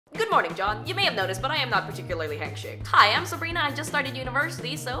morning, John. You may have noticed, but I am not particularly handshake. Hi, I'm Sabrina. I just started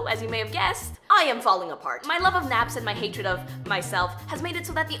university, so as you may have guessed, I am falling apart. My love of naps and my hatred of myself has made it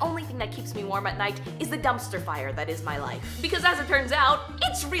so that the only thing that keeps me warm at night is the dumpster fire that is my life. Because as it turns out,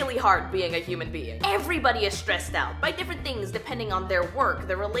 it's really hard being a human being. Everybody is stressed out by different things depending on their work,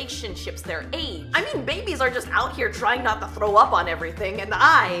 their relationships, their age. I mean, babies are just out here trying not to throw up on everything, and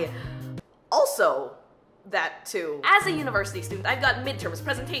I also that too. As a university student, I've got midterms,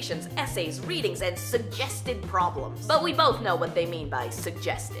 presentations, essays, readings, and suggested problems. But we both know what they mean by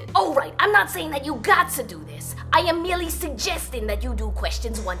suggested. Oh right, I'm not saying that you got to do this. I am merely suggesting that you do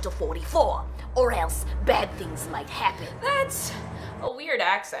questions 1 to 44, or else bad things might happen. That's a weird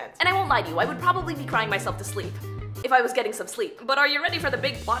accent. And I won't lie to you, I would probably be crying myself to sleep if I was getting some sleep. But are you ready for the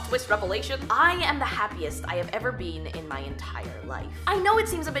big plot twist revelation? I am the happiest I have ever been in my entire life. I know it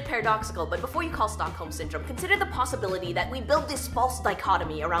seems a bit paradoxical, but before you call Stockholm Syndrome, consider the possibility that we build this false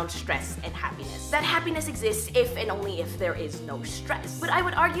dichotomy around stress and happiness. That happiness exists if and only if there is no stress. But I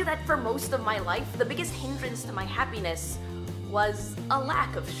would argue that for most of my life, the biggest hindrance to my happiness was a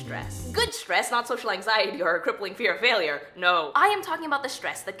lack of stress. Good stress, not social anxiety or a crippling fear of failure. No. I am talking about the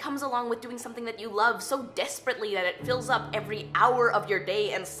stress that comes along with doing something that you love so desperately that it fills up every hour of your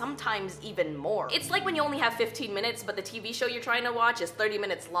day and sometimes even more. It's like when you only have 15 minutes but the TV show you're trying to watch is 30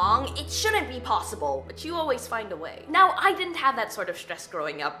 minutes long. It shouldn't be possible, but you always find a way. Now, I didn't have that sort of stress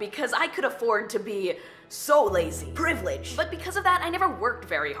growing up because I could afford to be so lazy, privileged. But because of that, I never worked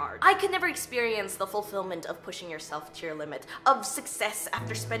very hard. I could never experience the fulfillment of pushing yourself to your limit, of success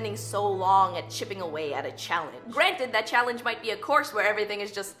after spending so long at chipping away at a challenge. Granted, that challenge might be a course where everything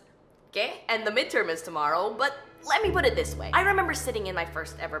is just okay, and the midterm is tomorrow, but let me put it this way. I remember sitting in my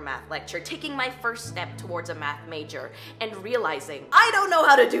first ever math lecture, taking my first step towards a math major, and realizing, I don't know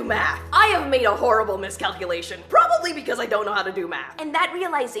how to do math. I have made a horrible miscalculation, probably because I don't know how to do math. And that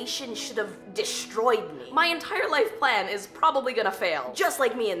realization should have destroyed me. My entire life plan is probably gonna fail, just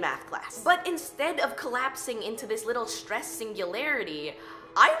like me in math class. But instead of collapsing into this little stress singularity,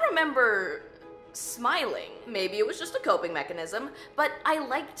 I remember smiling. Maybe it was just a coping mechanism, but I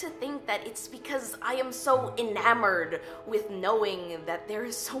like to think that it's because I am so enamored with knowing that there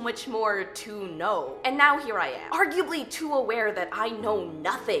is so much more to know. And now here I am, arguably too aware that I know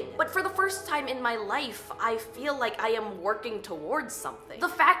nothing. But for the first time in my life, I feel like I am working towards something. The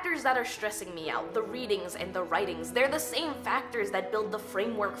factors that are stressing me out, the readings and the writings, they're the same factors that build the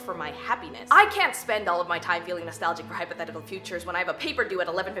framework for my happiness. I can't spend all of my time feeling nostalgic for hypothetical futures when I have a paper due at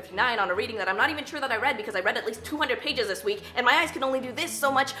 11:59 on a reading that I'm not even sure that I read because I read at least 200 pages this week, and my eyes can only do this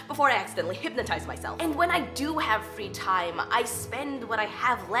so much before I accidentally hypnotize myself. And when I do have free time, I spend what I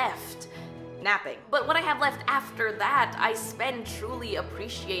have left napping. But what I have left after that, I spend truly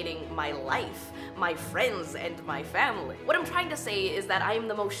appreciating my life, my friends, and my family. What I'm trying to say is that I am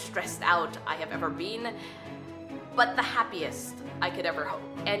the most stressed out I have ever been, but the happiest I could ever hope.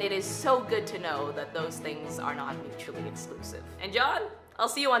 And it is so good to know that those things are not mutually exclusive. And John, I'll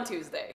see you on Tuesday.